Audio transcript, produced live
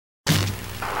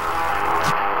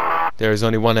There is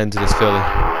only one end to this, Philly.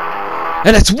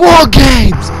 And it's War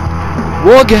Games!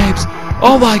 War Games!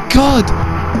 Oh my god!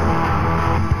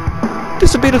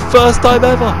 This will be the first time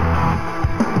ever!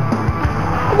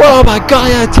 Oh my god,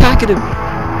 they're attacking him!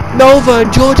 Nova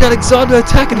and George Alexander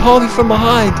attacking Harvey from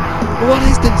behind! What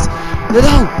is this?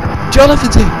 No!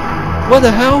 Jonathan's here! What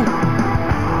the hell?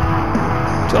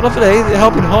 Jonathan ain't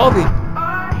helping Harvey!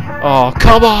 Oh,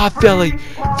 come on, Philly!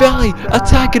 Philly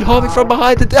attacking Harvey from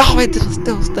behind! Oh, it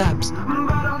still stabs!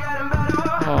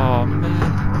 Oh, man.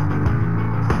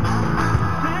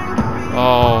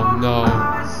 Oh, no.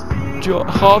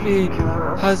 Harvey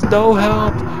has no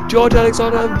help. George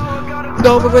Alexander,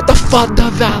 Nova with the Thunder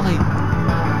Valley.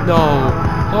 No.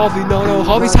 Harvey, no.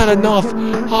 Harvey's had enough.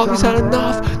 Harvey's had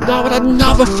enough. Now with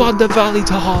another Thunder Valley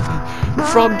to Harvey.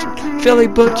 From Philly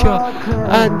Butcher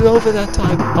and over that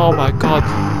time. Oh my god.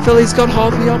 Philly's got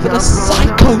Harvey up with a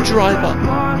Psycho Driver.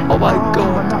 Oh my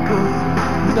god.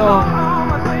 No.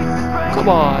 Come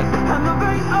on.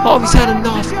 Harvey's had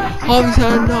enough. Harvey's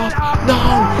had enough. No.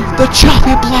 The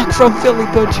chopping block from Philly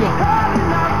Butcher.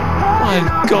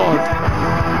 My god.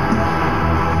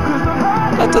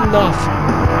 That's enough.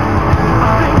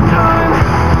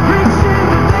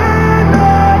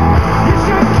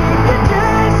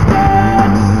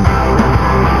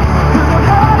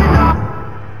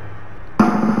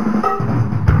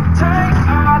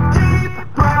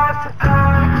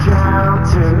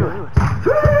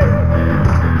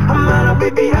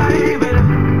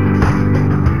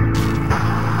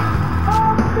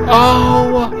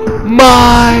 Oh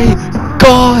my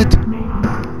god!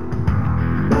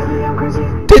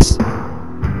 This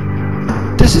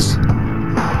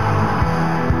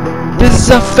is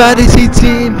a fantasy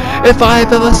team if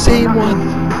I've ever seen one.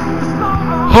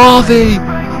 Harvey,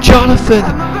 Jonathan,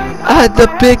 and the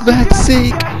Big Man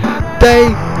Zeke,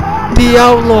 the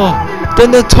Outlaw, the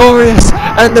Notorious,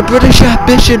 and the British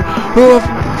Ambition, who are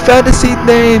fantasy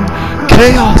named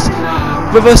Chaos,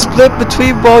 with a split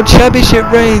between World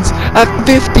Championship reigns at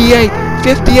 58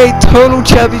 total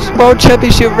World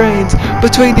Championship reigns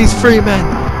between these three men.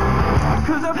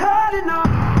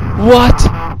 What?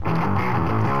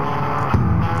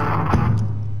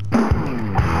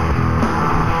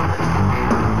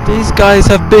 These guys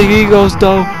have big egos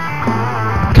though.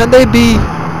 Can they be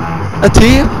a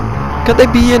team? Can they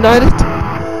be united?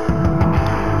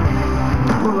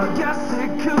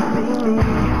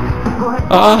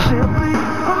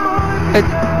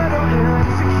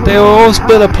 They were all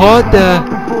split apart there.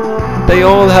 They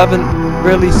all haven't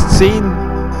really seen.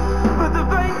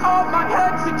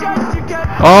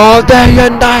 Oh, they're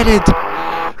united!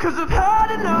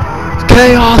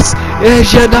 Chaos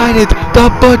is united! The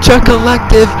Butcher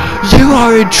Collective, you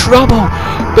are in trouble!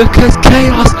 Because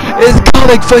Chaos is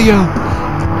coming for you!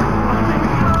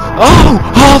 Oh!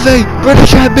 Harvey!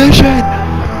 British Ambition!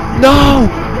 No!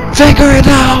 Figure it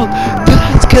out!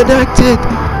 That's connected!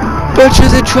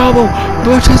 Butcher's in trouble!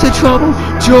 Butcher's in trouble!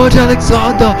 George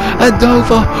Alexander and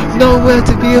Nova nowhere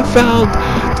to be found!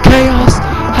 Chaos!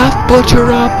 Have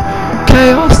Butcher up!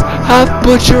 Chaos! Have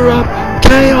Butcher up!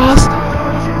 Chaos!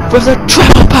 With a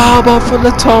triple powerbomb from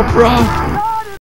the top rope!